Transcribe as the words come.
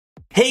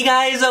Hey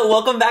guys,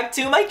 welcome back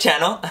to my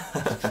channel.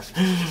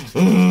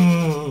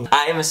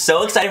 I am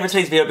so excited for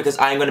today's video because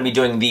I'm going to be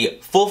doing the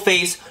full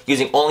face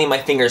using only my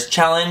fingers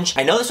challenge.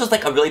 I know this was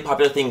like a really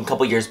popular thing a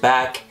couple years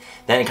back.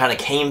 Then it kind of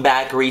came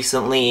back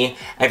recently.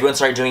 Everyone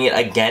started doing it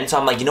again. So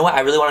I'm like, you know what? I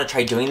really want to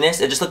try doing this.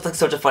 It just looks like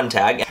such a fun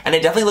tag. And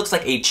it definitely looks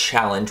like a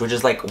challenge, which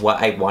is like what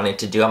I wanted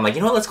to do. I'm like,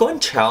 you know what? Let's go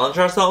and challenge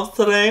ourselves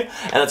today.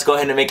 And let's go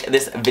ahead and make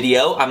this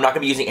video. I'm not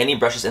going to be using any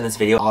brushes in this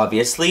video,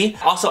 obviously.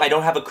 Also, I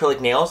don't have acrylic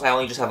nails. I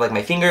only just have like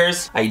my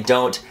fingers. I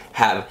don't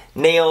have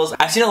nails.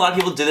 I've seen a lot of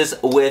people do this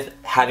with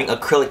having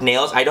acrylic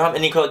nails. I don't have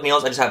any acrylic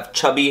nails. I just have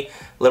chubby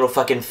little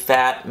fucking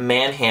fat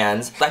man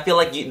hands. I feel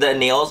like the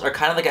nails are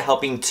kind of like a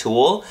helping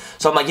tool.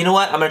 So I'm like, you know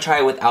what? I'm gonna try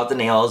it without the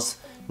nails.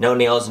 No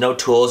nails, no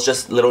tools,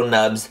 just little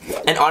nubs.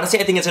 And honestly,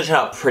 I think it's gonna turn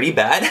out pretty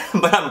bad,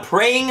 but I'm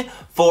praying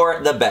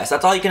for the best.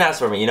 That's all you can ask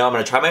for me. You know, I'm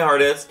gonna try my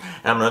hardest,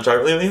 and I'm gonna try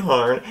really, really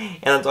hard, and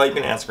that's all you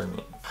can ask for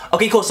me.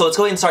 Okay, cool, so let's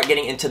go ahead and start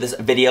getting into this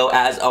video.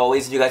 As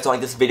always, if you guys don't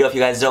like this video, if you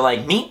guys don't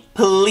like me,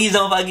 please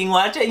don't fucking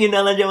watch it. You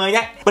know that you're like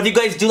that. But if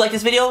you guys do like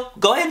this video,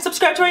 go ahead and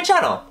subscribe to our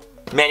channel.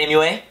 Manny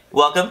MUA,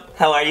 welcome,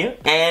 how are you?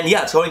 And yeah,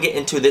 let's go and get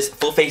into this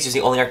full face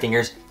using only our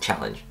fingers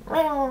challenge.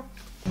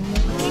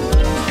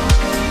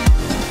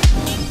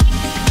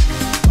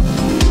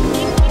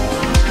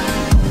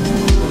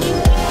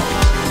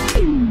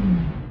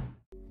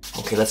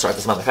 Okay, let's start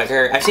this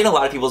motherfucker. I've seen a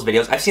lot of people's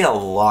videos. I've seen a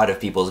lot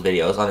of people's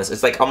videos on this.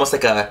 It's like almost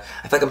like I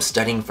feel like I'm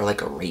studying for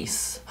like a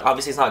race.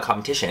 Obviously it's not a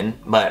competition,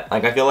 but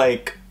like I feel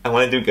like I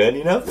want to do good,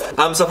 you know?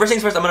 So first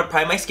things first, I'm gonna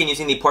prime my skin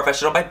using the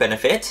Professional by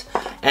Benefit.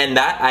 And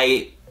that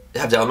I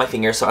have done with my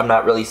fingers, so I'm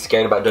not really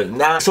scared about doing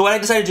that. So what I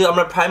decided to do, I'm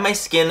gonna prime my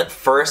skin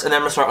first, and then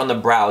I'm gonna start on the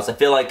brows. I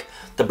feel like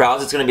the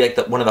brows is gonna be like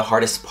one of the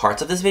hardest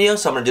parts of this video,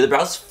 so I'm gonna do the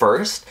brows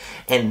first,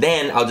 and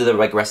then I'll do the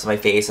like rest of my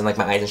face and like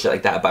my eyes and shit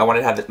like that. But I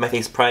wanted to have my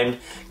face primed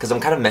because I'm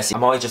kind of messy.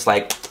 I'm always just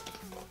like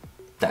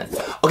done.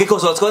 Okay, cool.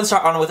 So let's go ahead and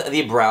start on with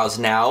the brows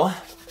now.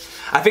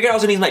 I figured I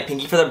was gonna use my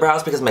pinky for the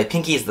brows because my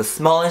pinky is the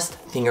smallest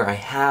finger I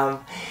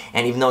have.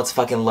 And even though it's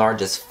fucking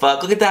large as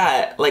fuck, look at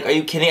that. Like, are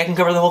you kidding? I can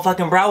cover the whole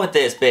fucking brow with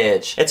this,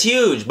 bitch. It's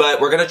huge,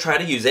 but we're gonna try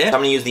to use it. I'm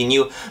gonna use the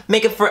new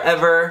Makeup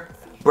Forever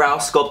Brow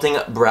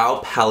Sculpting Brow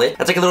Palette.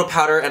 That's like a little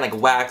powder and like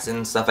wax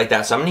and stuff like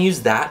that. So I'm gonna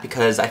use that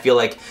because I feel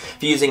like if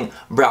you're using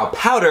brow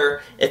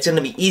powder, it's gonna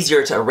be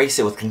easier to erase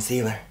it with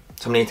concealer.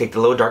 So I'm gonna take the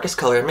little darkest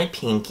color in my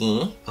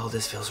pinky. Oh,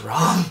 this feels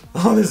wrong.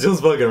 Oh, this feels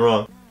fucking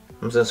wrong.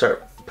 I'm just gonna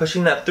start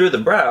pushing that through the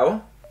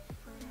brow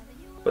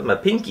with my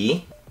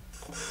pinky.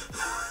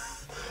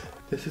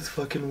 This is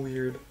fucking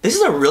weird. This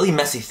is a really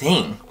messy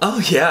thing. Oh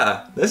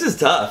yeah, this is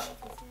tough.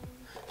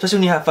 Especially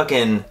when you have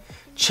fucking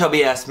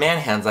chubby ass man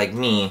hands like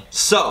me.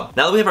 So,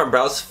 now that we have our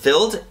brows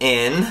filled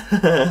in.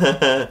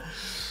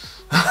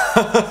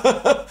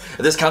 If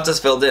this counts as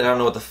filled in, I don't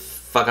know what the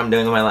fuck I'm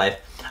doing with my life.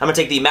 I'm gonna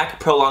take the MAC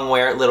Pro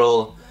Longwear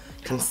little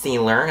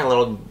concealer and a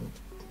little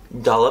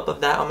dollop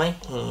of that on my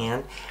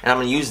hand, and I'm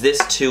gonna use this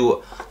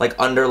to like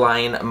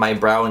underline my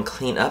brow and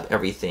clean up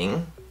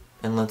everything.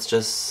 And let's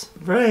just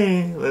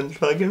pray. Let's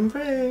fucking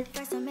pray.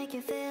 This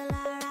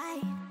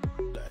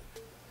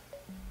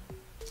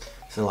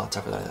is a lot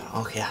tougher than I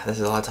thought. Okay, yeah, this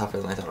is a lot tougher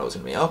than I thought it was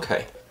gonna be.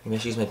 Okay, maybe I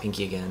should use my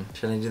pinky again.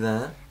 Should I do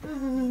that?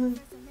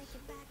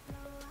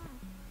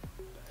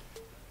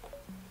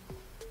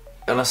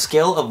 On a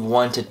scale of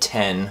 1 to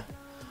 10,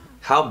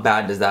 how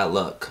bad does that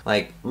look?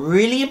 Like,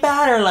 really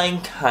bad or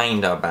like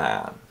kinda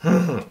bad?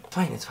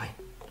 Fine, it's fine.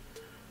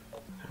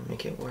 Gotta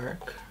make it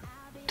work.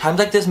 Times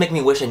like this make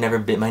me wish I never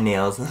bit my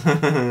nails. Let's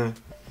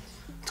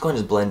go and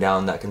just blend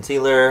down that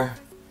concealer.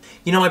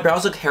 You know, my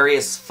brows look hairy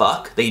as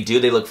fuck. They do,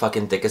 they look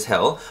fucking thick as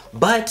hell.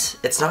 But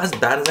it's not as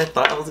bad as I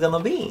thought it was gonna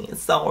be.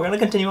 So we're gonna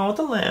continue on with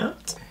the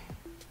left.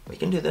 We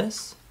can do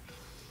this.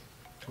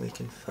 We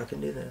can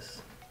fucking do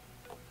this.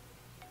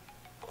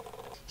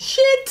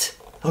 Shit!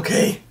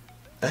 Okay.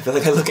 I feel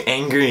like I look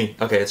angry.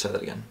 Okay, let's try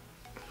that again.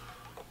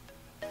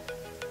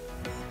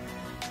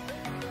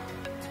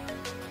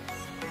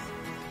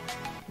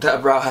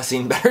 That brow has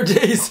seen better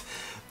days.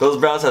 Those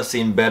brows have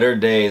seen better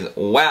days.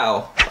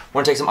 Wow. We're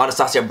gonna take some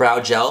Anastasia brow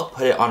gel,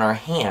 put it on our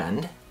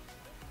hand,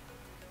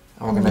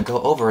 and we're gonna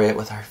go over it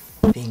with our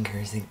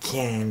fingers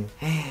again.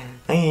 I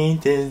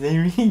hate this, I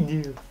really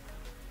do.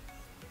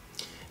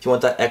 If you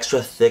want that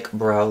extra thick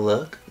brow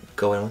look,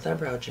 go in with that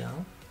brow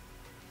gel.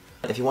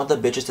 If you want the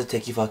bitches to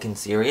take you fucking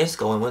serious,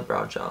 go in with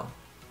brow gel.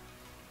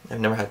 I've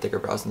never had thicker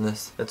brows than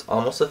this. It's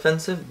almost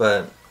offensive,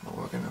 but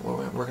we're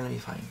gonna be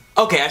fine.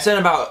 Okay, I spent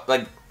about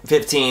like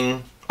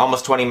 15,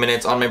 almost 20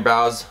 minutes on my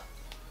brows.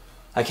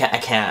 I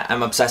can't.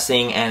 I'm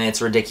obsessing and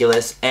it's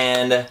ridiculous.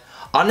 And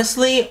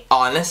honestly,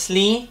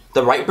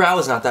 the right brow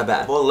is not that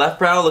bad. Well, the left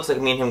brow looks like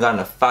me and him got in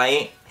a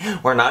fight.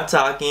 We're not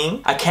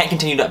talking. I can't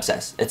continue to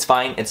obsess. It's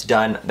fine, it's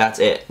done, that's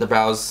it. The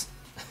brows,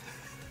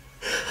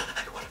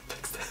 I wanna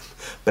fix them,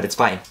 but it's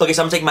fine. Okay,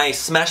 so I'm gonna take my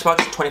Smashbox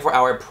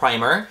 24-hour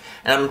primer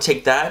and I'm gonna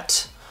take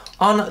that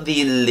on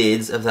the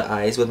lids of the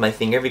eyes with my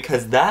finger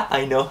because that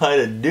I know how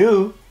to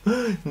do.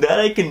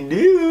 That I can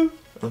do.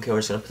 Okay, we're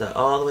just gonna put that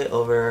all the way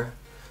over.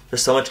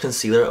 There's so much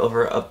concealer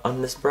up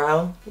on this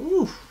brow.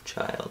 Ooh,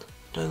 child.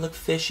 Do I look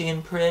fishy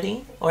and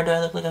pretty? Or do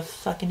I look like a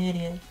fucking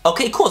idiot?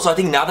 Okay, cool. So I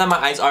think now that my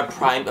eyes are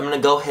primed, I'm gonna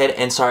go ahead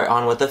and start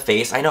on with the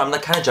face. I know I'm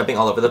like kind of jumping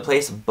all over the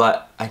place,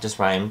 but I just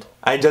rhymed.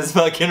 I just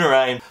fucking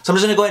rhymed. So I'm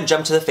just gonna go ahead and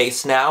jump to the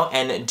face now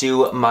and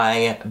do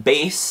my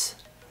base.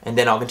 And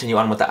then I'll continue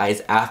on with the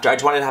eyes after. I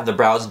just wanted to have the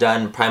brows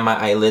done, prime my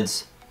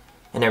eyelids,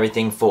 and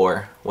everything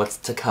for what's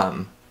to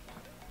come.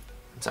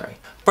 I'm sorry.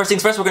 First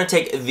things first, we're gonna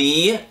take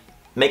the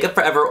Makeup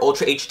Forever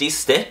Ultra HD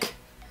stick.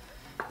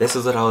 This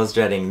is what I was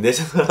dreading. This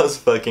is what I was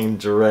fucking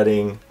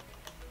dreading.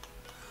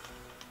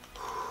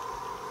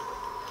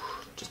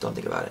 Just don't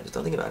think about it. Just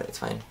don't think about it. It's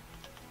fine.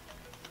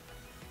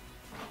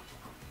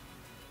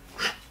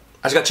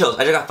 I just got chills.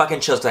 I just got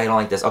fucking chills because I don't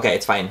like this. Okay,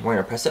 it's fine. We're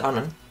gonna press it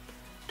on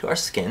to our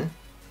skin.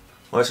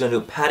 We're just gonna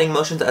do patting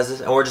motions as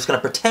this, and we're just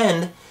gonna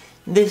pretend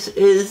this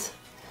is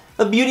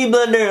a beauty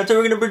blender. That's what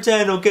we're gonna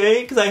pretend,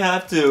 okay? Because I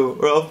have to,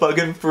 or I'll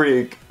fucking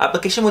freak.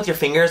 Application with your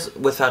fingers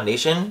with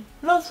foundation,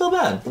 not so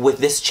bad. With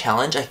this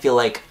challenge, I feel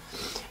like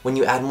when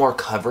you add more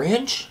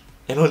coverage,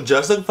 it'll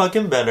just look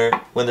fucking better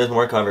when there's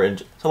more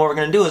coverage. So what we're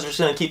gonna do is we're just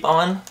gonna keep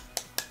on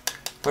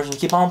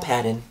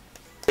patting.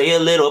 Say a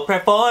little prayer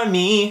for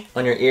me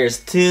on your ears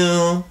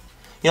too.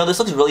 You know, this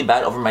looks really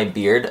bad over my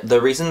beard. The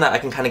reason that I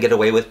can kind of get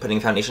away with putting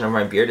foundation over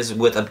my beard is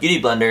with a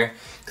beauty blender,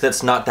 because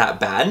it's not that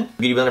bad.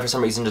 Beauty blender for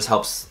some reason just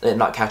helps it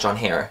not catch on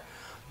hair.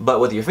 But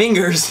with your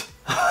fingers,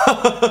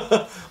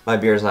 my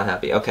beard's not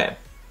happy. Okay,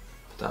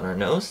 put that on our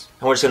nose.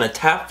 And we're just gonna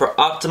tap for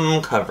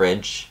optimum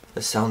coverage.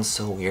 This sounds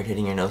so weird,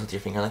 hitting your nose with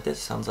your finger like this.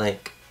 Sounds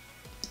like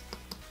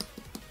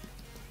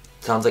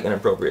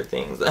inappropriate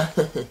things. God,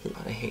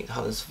 I hate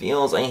how this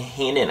feels. I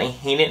hate it, I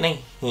hate it, and I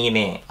hate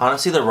it.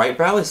 Honestly, the right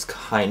brow is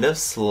kind of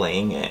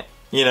slaying it,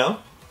 you know?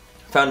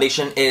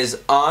 Foundation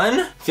is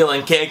on.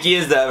 Feeling cakey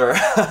as ever.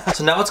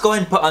 So now let's go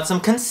ahead and put on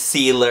some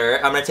concealer.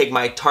 I'm gonna take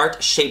my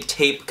Tarte Shape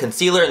Tape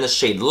Concealer in the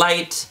shade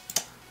Light.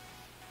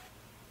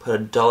 Put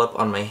a dollop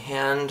on my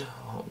hand.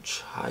 Oh,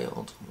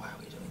 child. Why are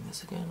we doing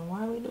this again?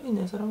 Why are we doing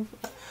this? I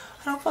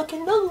don't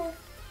fucking know.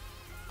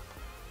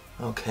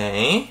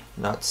 Okay,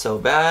 not so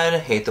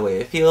bad. Hate the way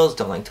it feels.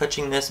 Don't like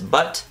touching this,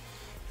 but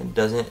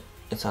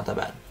it's not that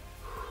bad.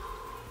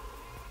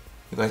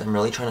 You guys, I'm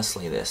really trying to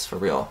slay this, for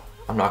real.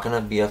 I'm not gonna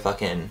be a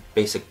fucking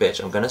basic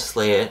bitch. I'm gonna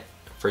slay it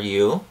for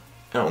you,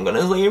 and I'm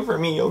gonna slay it for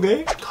me,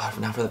 okay? God,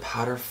 now for the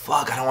powder.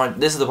 Fuck, I don't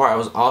want, this is the part I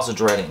was also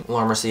dreading.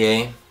 Laura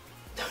Mercier.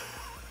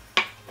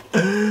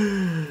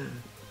 I'm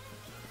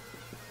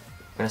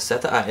gonna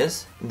set the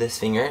eyes. This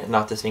finger,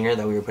 not this finger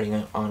that we were putting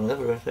it on with.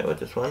 We're gonna set it with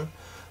this one.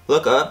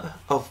 Look up.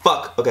 Oh,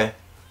 fuck. Okay.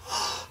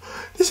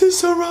 This is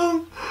so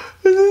wrong.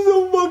 This is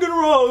so fucking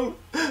wrong.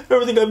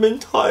 Everything I've been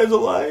taught is a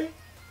lie.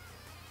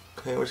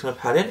 Okay, we're just gonna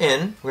pat it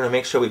in. We're gonna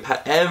make sure we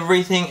pat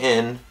everything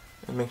in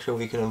and make sure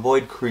we can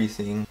avoid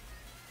creasing.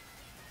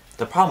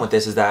 The problem with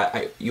this is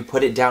that you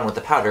put it down with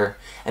the powder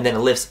and then it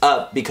lifts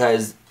up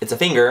because it's a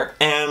finger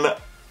and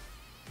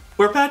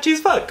we're patchy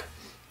as fuck.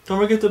 Don't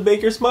forget to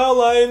bake your smile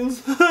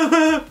lines.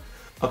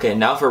 Okay,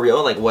 now for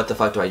real, like what the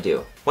fuck do I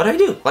do? What do I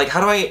do? Like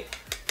how do I...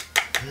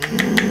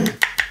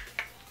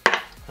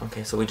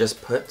 Okay, so we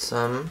just put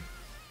some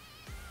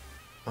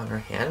on our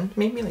hand,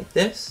 maybe like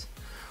this.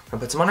 We're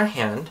gonna put some on our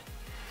hand.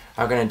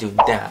 We're gonna do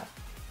that.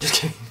 Just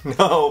kidding.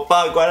 No,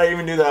 fuck, why did I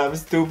even do that? I'm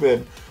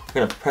stupid.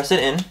 We're gonna press it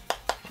in.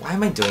 Why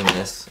am I doing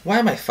this? Why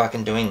am I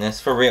fucking doing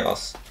this? For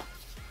reals.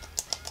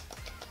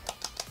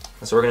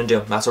 That's what we're gonna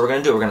do. That's what we're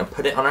gonna do. We're gonna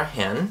put it on our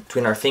hand,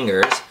 between our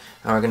fingers,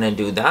 and we're gonna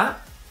do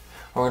that.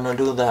 We're gonna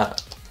do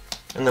that.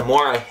 And the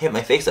more I hit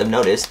my face, I've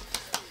noticed,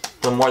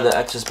 the more the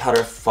excess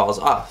powder falls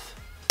off.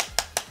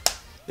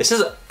 This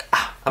is,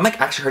 I'm like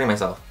actually hurting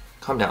myself.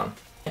 Calm down.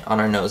 On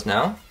our nose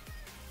now.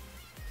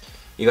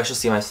 You guys should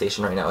see my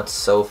station right now. It's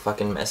so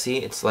fucking messy.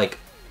 It's like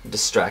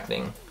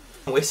distracting.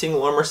 I'm wasting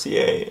Laura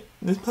Mercier.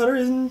 This powder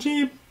isn't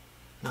cheap.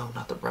 No,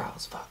 not the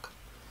brows, fuck.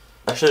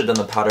 I should have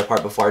done the powder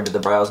part before I did the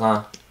brows,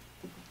 huh?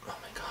 Oh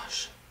my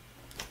gosh.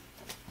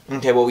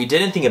 Okay, what we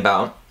didn't think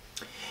about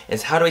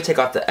is how do we take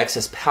off the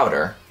excess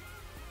powder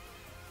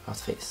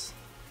off the face?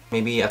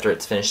 Maybe after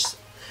it's finished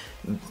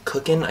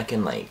cooking, I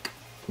can like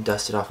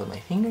dust it off with my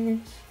fingers.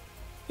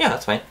 Yeah,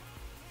 that's fine.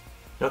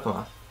 It'll come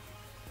off.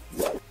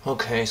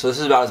 Okay, so this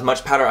is about as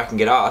much powder I can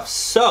get off.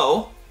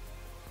 So,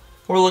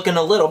 we're looking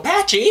a little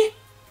patchy,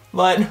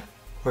 but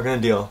we're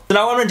gonna deal. So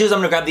now what I'm gonna do is I'm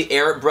gonna grab the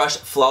Airbrush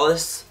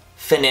Flawless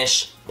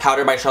Finish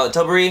Powder by Charlotte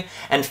Tilbury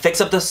and fix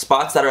up the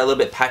spots that are a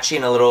little bit patchy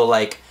and a little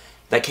like,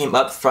 that came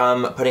up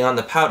from putting on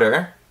the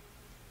powder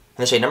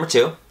in the shade number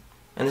 2.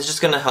 And this is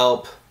just gonna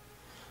help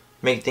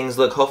make things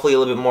look hopefully a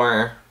little bit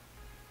more,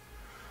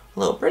 a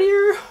little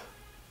prettier.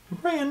 I'm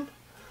praying.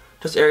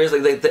 Just areas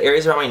like the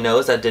areas around my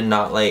nose that did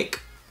not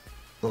like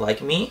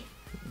me,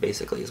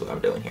 basically is what I'm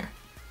doing here.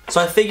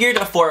 So I figured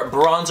for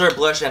bronzer,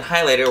 blush, and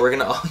highlighter, we're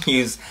gonna all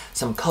use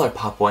some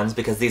ColourPop ones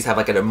because these have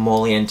like an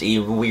emollient-y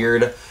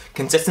weird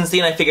consistency,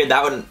 and I figured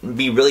that would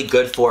be really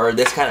good for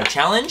this kind of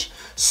challenge.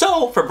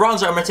 So for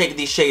bronzer, I'm gonna take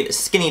the shade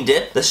Skinny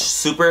Dip, the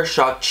Super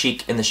Shock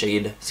Cheek in the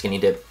shade Skinny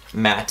Dip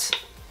Matte.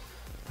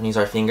 And use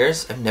our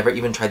fingers. I've never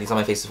even tried these on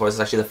my face before. This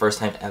is actually the first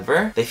time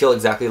ever. They feel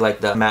exactly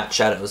like the matte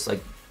shadows,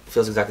 like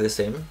feels exactly the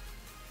same.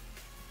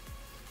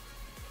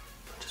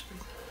 Just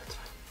breathe. That's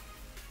fine.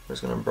 We're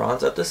just gonna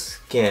bronze up the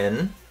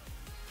skin.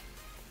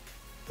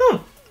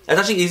 It's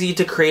actually easy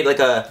to create like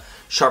a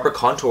sharper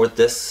contour with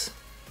this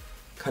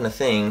kind of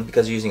thing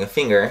because you're using a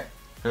finger,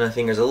 and a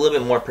finger is a little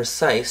bit more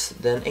precise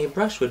than a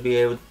brush would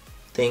be, I would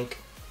think.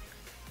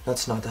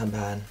 That's not that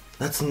bad.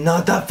 That's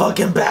not that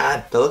fucking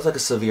bad! That looks like a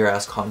severe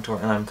ass contour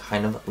and I'm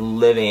kind of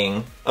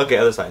living. Okay,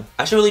 other side.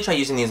 I should really try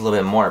using these a little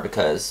bit more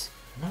because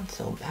they're not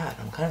so bad.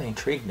 I'm kind of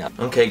intrigued now.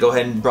 Okay, go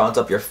ahead and bronze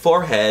up your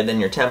forehead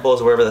and your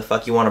temples, wherever the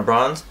fuck you want to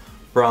bronze.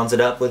 Bronze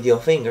it up with your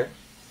finger.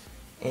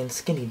 And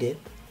skinny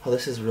dip. Oh,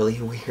 this is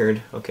really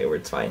weird. Okay,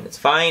 it's fine. It's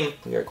fine.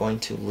 We are going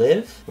to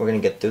live. We're gonna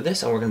get through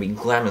this and we're gonna be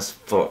glam as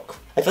fuck.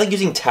 I feel like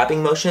using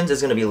tapping motions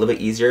is gonna be a little bit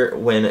easier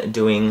when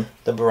doing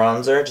the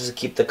bronzer, just to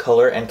keep the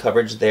color and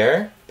coverage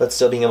there, but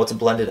still being able to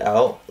blend it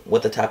out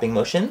with the tapping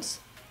motions.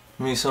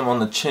 Maybe some on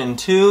the chin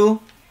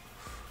too,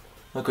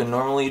 like we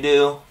normally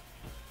do.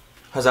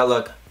 How's that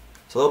look?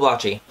 It's a little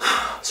blotchy.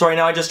 So right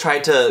now I just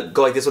tried to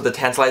go like this with the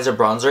Tantalizer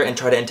bronzer and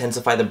try to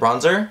intensify the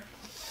bronzer.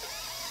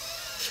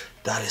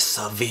 That is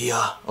severe.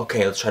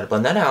 Okay, let's try to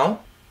blend that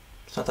out.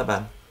 It's not that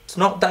bad. It's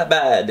not that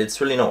bad. It's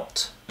really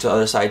not. To the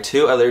other side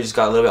too. I literally just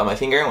got a little bit on my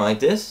finger and went like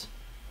this.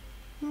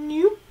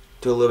 Nope.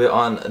 Do a little bit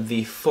on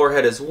the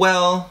forehead as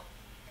well.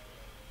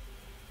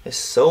 It's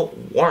so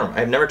warm.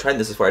 I've never tried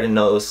this before. I didn't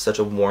know it was such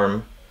a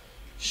warm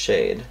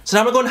shade. So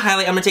now I'm gonna go and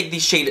highlight. I'm gonna take the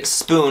shade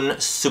Spoon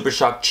Super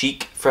Shock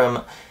Cheek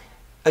from,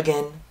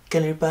 again,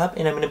 ColourPop,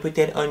 and I'm gonna put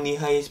that on the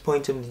highest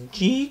point of the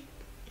cheek.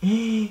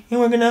 And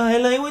we're gonna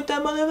highlight with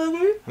that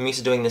motherfucker. I'm used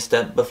to doing this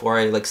step before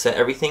I like set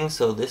everything,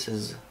 so this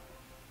is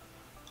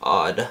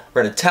odd.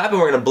 We're gonna tap and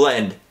we're gonna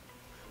blend.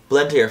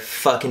 Blend till your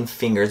fucking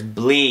fingers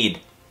bleed.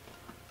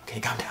 Okay,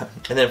 calm down.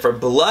 And then for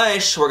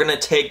blush, we're gonna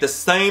take the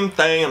same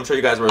thing. I'm sure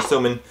you guys were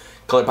assuming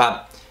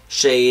ColourPop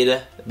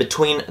shade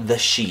Between the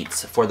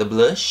Sheets for the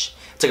blush.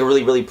 It's like a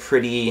really, really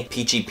pretty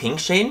peachy pink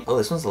shade. Oh,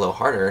 this one's a little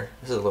harder.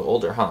 This is a little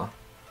older, huh?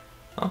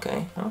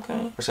 Okay,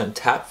 okay. We're just gonna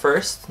tap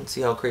first and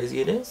see how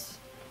crazy it is.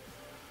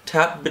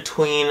 Tap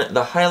between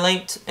the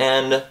highlight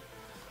and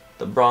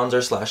the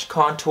bronzer slash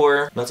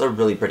contour. That's a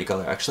really pretty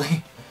color,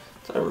 actually.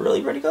 It's a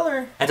really pretty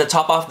color. And to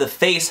top off the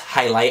face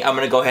highlight, I'm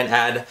gonna go ahead and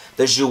add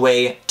the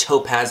MUA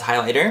Topaz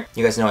highlighter.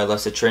 You guys know I love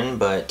Citron,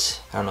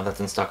 but I don't know if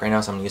that's in stock right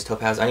now, so I'm gonna use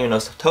Topaz. I don't even know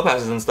if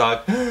Topaz is in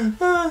stock.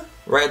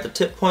 Right at the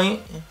tip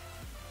point.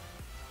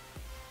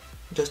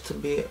 Just to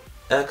be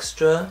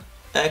extra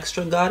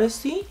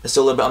goddessy. Let's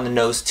do a little bit on the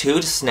nose too,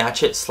 to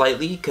snatch it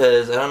slightly,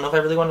 because I don't know if I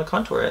really want to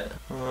contour it.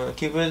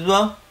 Keep it as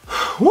well.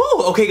 Woo!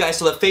 Okay guys,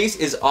 so the face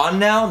is on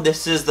now.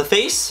 This is the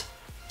face.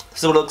 This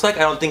is what it looks like.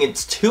 I don't think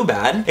it's too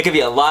bad. It could be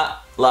a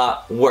lot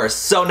worse.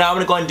 So now I'm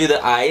gonna go and do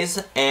the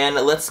eyes, and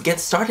let's get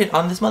started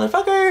on this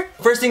motherfucker.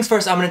 First things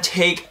first, I'm gonna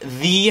take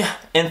the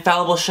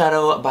Infallible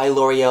Shadow by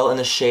L'Oreal in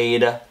the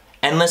shade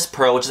Endless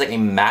Pearl, which is like a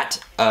matte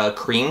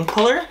cream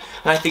color.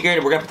 And I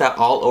figured we're gonna put that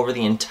all over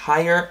the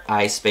entire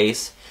eye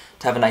space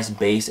to have a nice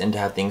base and to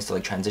have things to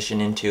like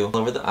transition into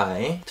over the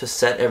eye. To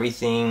set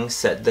everything,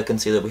 set the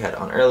concealer we had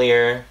on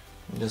earlier,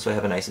 just so I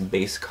have a nice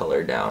base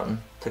color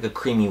down. It's like a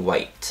creamy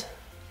white.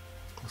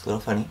 Looks a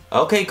little funny.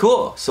 Okay,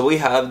 cool. So we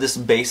have this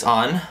base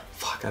on.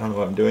 Fuck, I don't know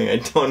what I'm doing. I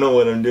don't know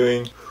what I'm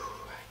doing.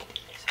 I can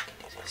do this, I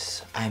can do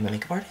this. I am a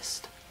makeup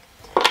artist.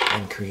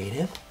 I'm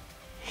creative.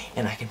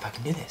 And I can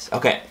fucking do this.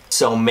 Okay,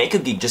 so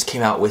Makeup Geek just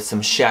came out with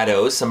some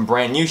shadows, some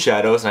brand new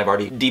shadows, and I've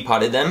already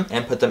depotted them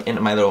and put them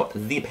in my little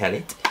Z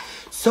palette.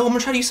 So I'm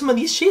gonna try to use some of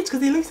these shades because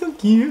they look so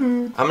cute.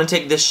 I'm gonna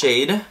take this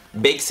shade,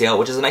 Bake Sale,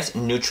 which is a nice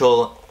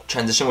neutral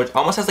transition, which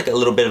almost has like a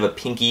little bit of a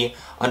pinky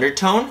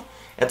undertone.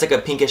 It's like a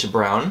pinkish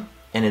brown,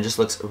 and it just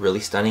looks really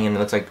stunning, and it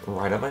looks like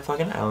right up my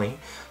fucking alley.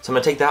 So I'm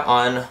gonna take that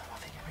on, what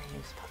finger am I gonna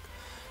use?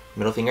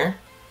 Middle finger,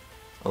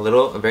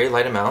 a very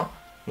light amount.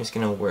 I'm just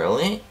gonna whirl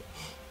it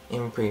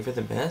and pray for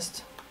the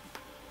best.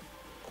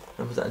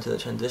 I'm gonna put that into the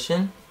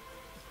transition.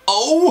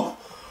 Oh!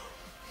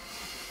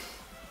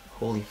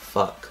 Holy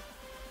fuck.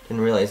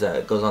 Didn't realize that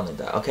it goes on like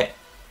that. Okay,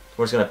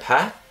 we're just gonna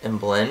pat and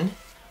blend.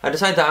 I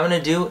decided that I'm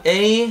gonna do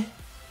a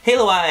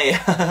halo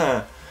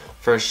eye.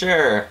 For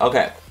sure.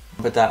 Okay,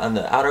 put that on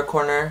the outer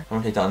corner. I'm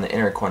gonna take that on the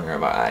inner corner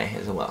of our eye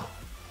as well.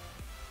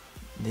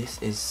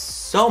 This is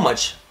so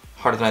much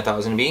harder than I thought it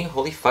was gonna be.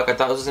 Holy fuck, I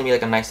thought it was gonna be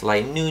like a nice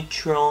light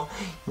neutral,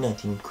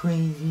 nothing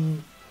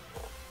crazy.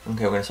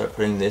 Okay, we're gonna start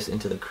putting this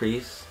into the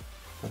crease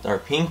with our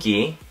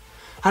pinky.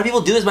 How do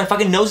people do this? My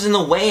fucking nose is in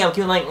the way. I'm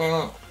keeping like,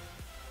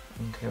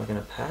 Okay, we're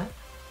gonna pat.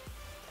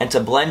 And to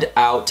blend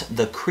out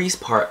the crease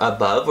part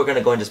above, we're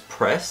gonna go and just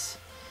press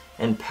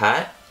and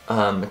pat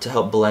to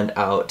help blend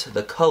out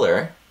the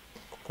color.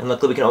 And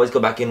luckily we can always go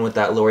back in with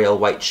that L'Oreal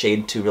white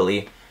shade to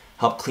really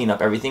help clean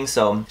up everything.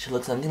 So it should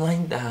look something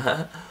like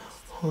that.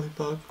 Holy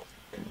fuck.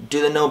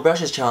 Do the no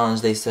brushes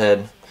challenge, they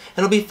said.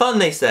 It'll be fun,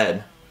 they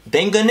said.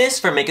 Thank goodness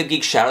for Makeup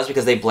Geek shadows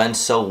because they blend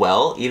so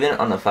well, even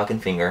on the fucking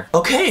finger.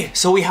 Okay,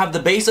 so we have the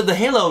base of the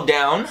halo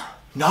down.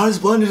 Not as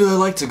blended as I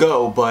like to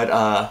go, but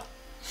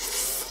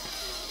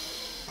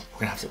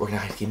we're gonna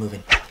have to keep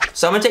moving.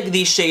 So I'm gonna take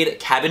the shade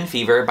Cabin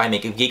Fever by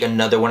Makeup Geek,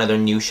 another one of their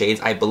new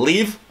shades, I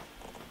believe.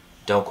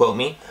 Don't quote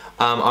me.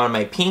 On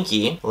my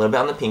pinky, a little bit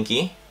on the pinky.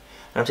 And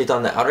I'm gonna take that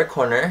on the outer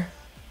corner.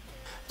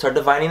 Start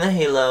dividing the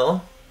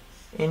halo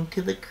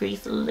into the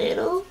crease a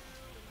little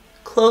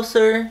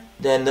closer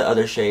than the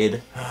other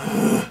shade.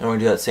 And we're gonna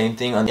do that same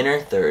thing on the inner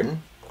third.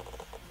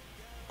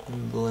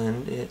 And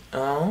blend it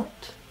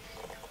out.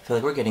 I feel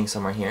like we're getting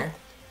somewhere here.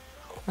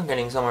 We're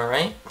getting somewhere,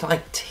 right? It's not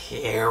like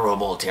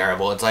terrible.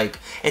 It's like,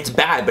 it's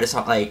bad, but it's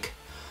not like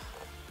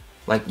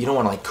you don't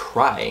want to like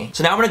cry.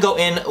 So now I'm gonna go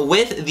in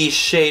with the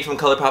shade from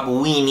ColourPop,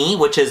 Weenie,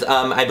 which is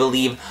I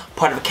believe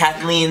part of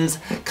Kathleen's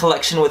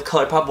collection with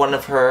ColourPop, one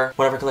of her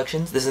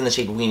collections. This is in the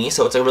shade Weenie,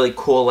 so it's a really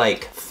cool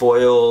like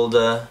foiled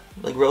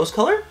like rose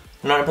color.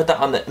 And I'm gonna put that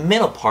on the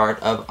middle part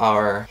of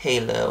our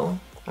halo.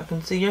 I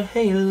can see your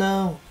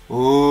halo.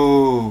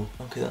 Ooh.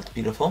 Okay, that's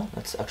beautiful.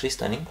 That's actually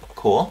stunning.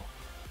 Cool.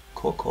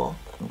 Cool.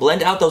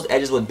 Blend out those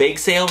edges with Bake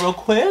Sale real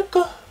quick.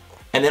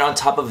 And then on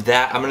top of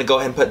that, I'm gonna go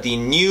ahead and put the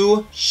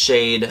new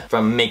shade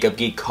from Makeup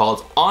Geek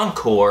called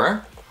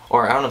Encore.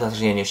 Or I don't know if that's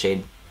actually a new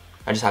shade.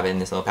 I just have it in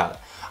this little palette.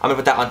 I'm gonna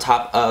put that on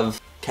top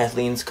of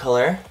Kathleen's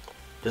color.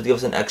 Just to give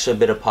us an extra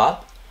bit of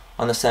pop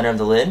on the center of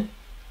the lid.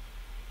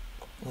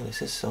 Oh,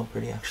 this is so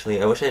pretty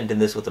actually. I wish I did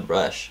this with a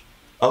brush.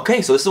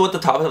 Okay, so this is what the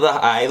top of the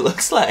eye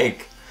looks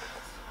like.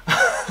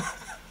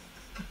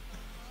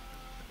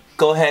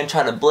 Go ahead and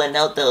try to blend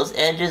out those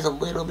edges a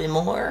little bit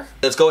more.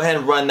 Let's go ahead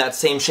and run that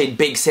same shade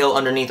Bake Sale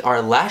underneath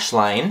our lash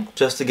line,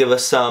 just to give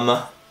us some,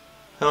 I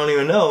don't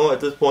even know at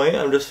this point.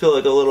 I just feel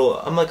like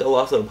I'm like a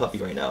lost little puppy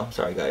right now.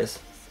 Sorry guys.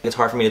 It's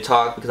hard for me to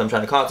talk because I'm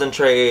trying to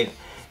concentrate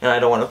and I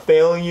don't want to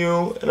fail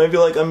you, and I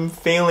feel like I'm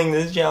failing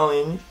this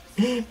challenge,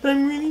 but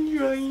I'm really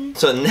trying.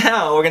 So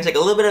now we're gonna take a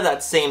little bit of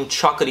that same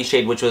chocolatey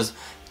shade, which was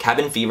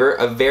Cabin Fever,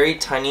 a very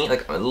tiny,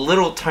 like a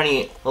little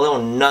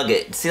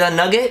nugget. See that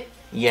nugget?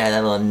 Yeah,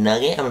 that little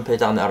nugget. I'm gonna put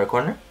it on the outer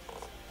corner.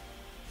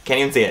 Can't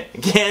even see it.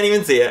 Can't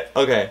even see it.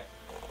 Okay.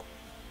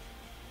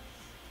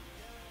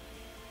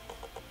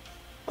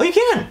 Oh, you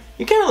can.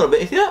 You can a little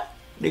bit. You see that?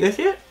 Do you guys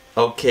see it?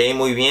 Okay,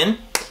 muy bien.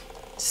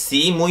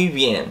 Sí, muy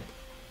bien.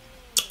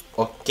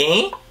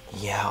 Okay.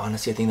 Yeah,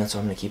 honestly, I think that's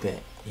where I'm gonna keep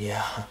it.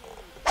 Yeah.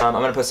 I'm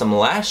gonna put some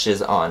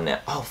lashes on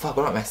now. Oh, fuck,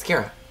 what about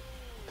mascara?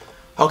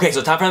 Okay,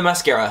 so time for the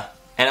mascara.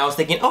 And I was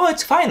thinking, oh,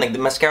 it's fine, like the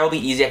mascara will be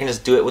easy, I can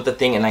just do it with the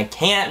thing, and I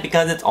can't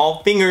because it's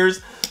all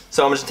fingers.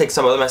 So I'm just gonna take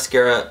some of the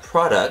mascara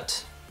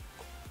product,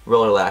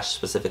 Roller Lash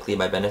specifically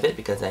by Benefit,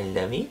 because I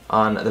love it,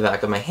 on the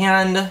back of my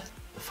hand.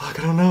 Fuck,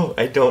 I don't know what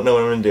I'm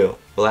gonna do.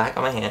 Black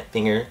on my hand,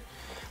 finger.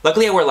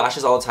 Luckily I wear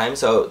lashes all the time,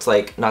 so it's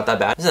like not that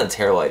bad. This isn't a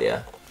terrible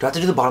idea. Do I have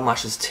to do the bottom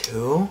lashes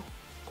too?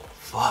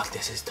 Fuck,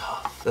 this is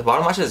tough. The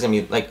bottom lashes is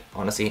gonna be like,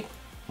 honestly,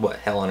 what,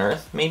 hell on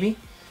earth, maybe?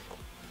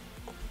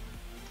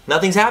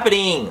 Nothing's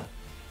happening!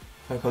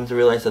 I've come to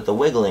realize that the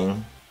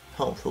wiggling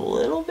helps a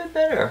little bit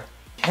better.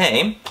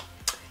 Okay,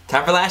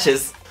 time for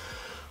lashes.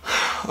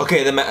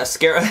 Okay, the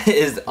mascara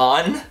is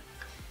on.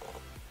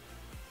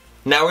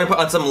 Now we're gonna put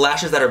on some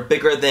lashes that are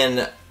bigger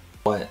than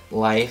what?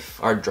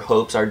 Life, our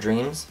hopes, our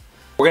dreams.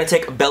 We're gonna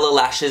take Bella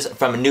lashes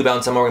from New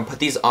Balance, and we're gonna put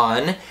these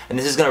on, and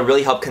this is gonna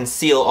really help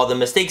conceal all the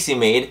mistakes you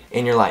made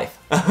in your life.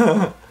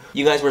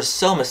 You guys were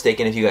so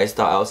mistaken if you guys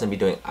thought I was gonna be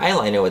doing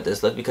eyeliner with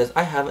this look, because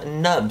I have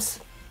nubs.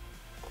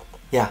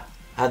 Yeah.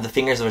 I have the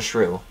fingers of a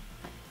shrew.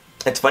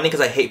 It's funny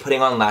because I hate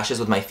putting on lashes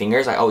with my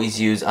fingers. I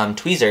always use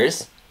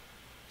tweezers.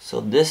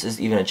 So this is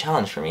even a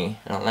challenge for me.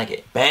 I don't like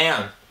it.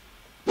 Bam!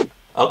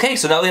 Okay,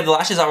 so now we have the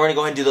lashes on, we're gonna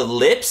go ahead and do the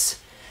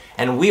lips.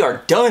 And we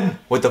are done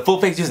with the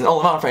full face using all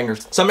of our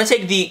fingers. So I'm gonna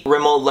take the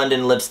Rimmel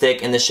London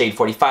lipstick in the shade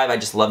 45. I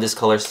just love this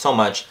color so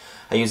much.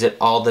 I use it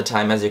all the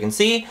time, as you can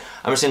see.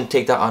 I'm just gonna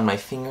take that on my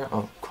finger,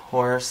 of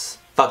course.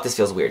 Fuck, this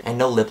feels weird. And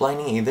no lip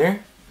lining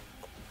either.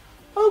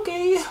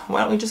 Okay,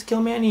 why don't we just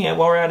kill Manny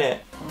while we're at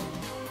it?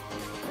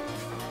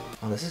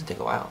 Oh, this is gonna take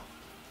a while.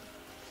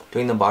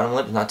 Doing the bottom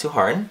lip is not too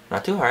hard.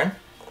 Not too hard.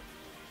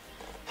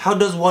 How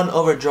does one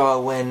overdraw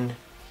when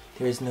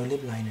there is no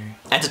lip liner?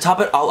 And to top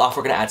it all off,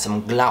 we're gonna add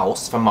some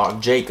gloss from Marc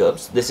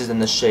Jacobs. This is in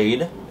the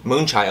shade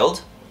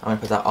Moonchild. I'm gonna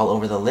put that all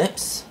over the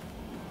lips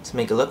to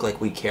make it look like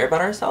we care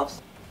about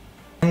ourselves.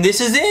 And this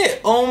is it!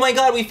 Oh my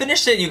god, we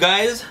finished it, you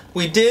guys!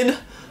 We did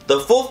the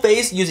full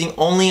face using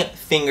only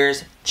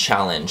fingers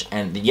challenge.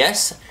 And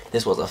yes,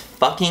 this was a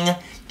fucking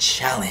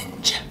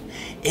challenge.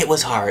 It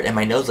was hard, and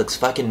my nose looks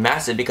fucking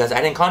massive because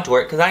I didn't contour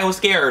it because I was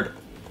scared.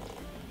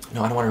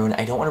 No, I don't want to ruin it.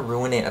 I don't want to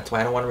ruin it. That's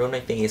why I don't want to ruin my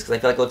face, because I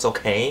feel like it looks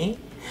okay.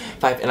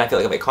 And I feel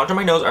like if I contour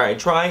my nose or I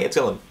try, it's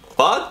gonna look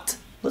fucked.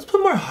 Let's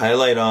put more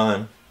highlight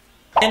on.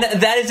 And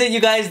that is it, you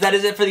guys. That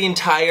is it for the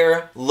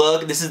entire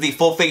look. This is the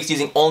full face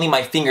using only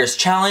my fingers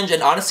challenge.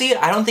 And honestly,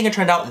 I don't think it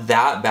turned out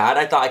that bad.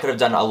 I thought I could have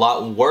done a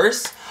lot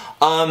worse.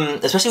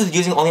 Especially with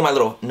using only my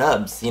little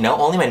nubs, you know,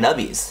 only my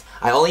nubbies.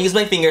 I only use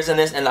my fingers in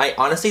this, and I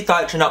honestly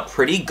thought it turned out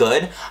pretty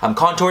good. I'm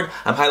contoured,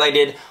 I'm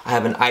highlighted, I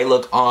have an eye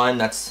look on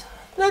that's,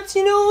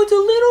 you know, it's a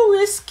little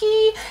risky,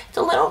 it's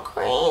a little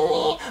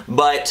crazy,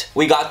 but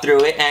we got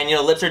through it, and you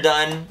know, lips are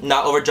done,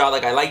 not overdrawn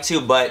like I like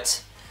to,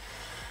 but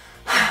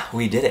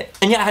we did it.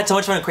 And yeah, I had so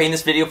much fun creating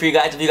this video for you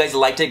guys. If you guys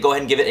liked it, go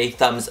ahead and give it a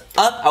thumbs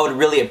up. I would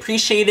really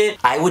appreciate it.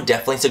 I would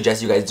definitely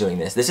suggest you guys doing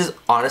this. This is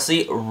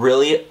honestly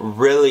really,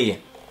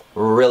 really,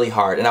 really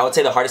hard. And I would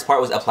say the hardest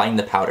part was applying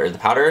the powder. The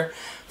powder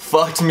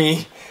fucked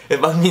me. It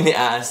fucked me in the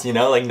ass, you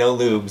know, like no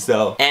lube,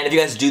 so. And if you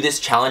guys do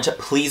this challenge,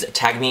 please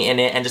tag me in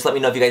it and just let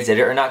me know if you guys did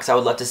it or not, because I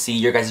would love to see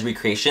your guys'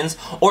 recreations.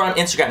 Or on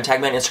Instagram,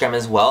 tag me on Instagram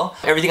as well.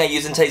 Everything I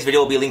use in today's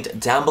video will be linked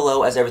down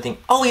below, as everything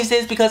always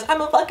is, because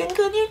I'm a fucking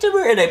good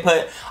YouTuber and I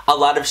put a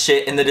lot of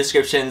shit in the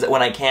descriptions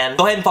when I can.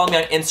 Go ahead and follow me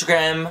on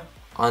Instagram,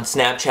 on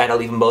Snapchat. I'll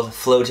leave them both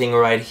floating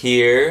right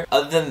here.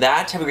 Other than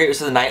that, have a great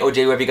rest of the night or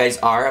day wherever you guys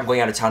are. I'm going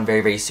out of town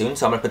very, very soon,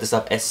 so I'm gonna put this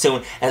up as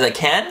soon as I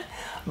can.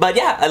 But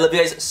yeah, I love you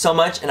guys so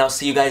much, and I'll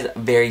see you guys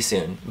very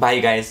soon. Bye,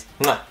 you guys.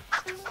 Mwah.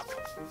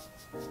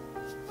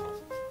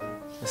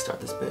 Let's start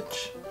this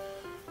bitch.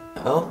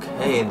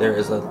 Okay, there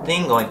is a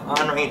thing going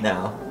on right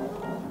now.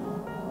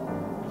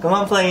 Come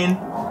on, plane.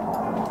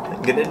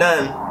 Get it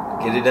done.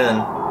 Get it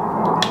done.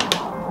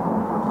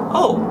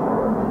 Oh.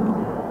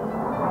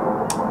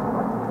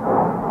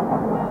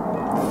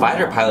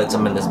 Fighter pilots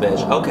I'm in this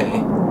bitch.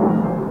 Okay.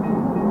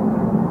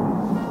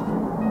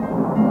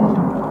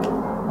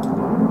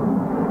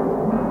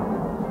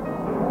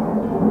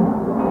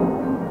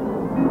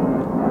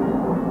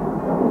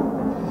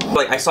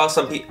 Like, I saw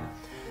some people.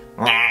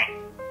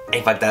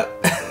 Hey, fuck that.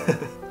 That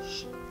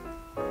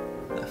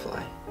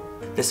fly.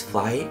 This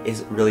fly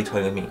is really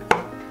toying with me.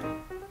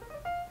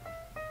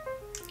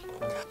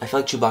 I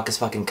feel like Chewbacca's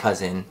fucking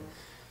cousin.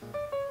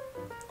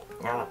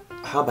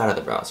 How bad are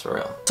the brows, for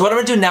real? So what I'm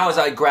gonna do now is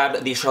I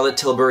grabbed the Charlotte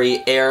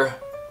Tilbury Air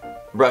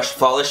Brush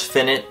Polish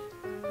Finite.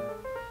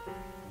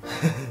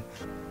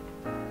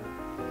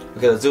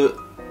 Okay, let's do it.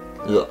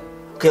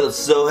 Okay,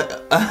 let's do it.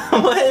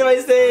 What am I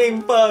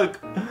saying? Fuck.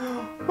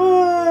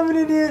 Oh, I'm an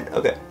idiot.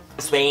 Okay.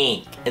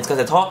 Swank. It's because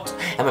it's hot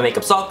and my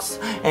makeup sucks.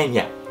 And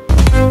yeah.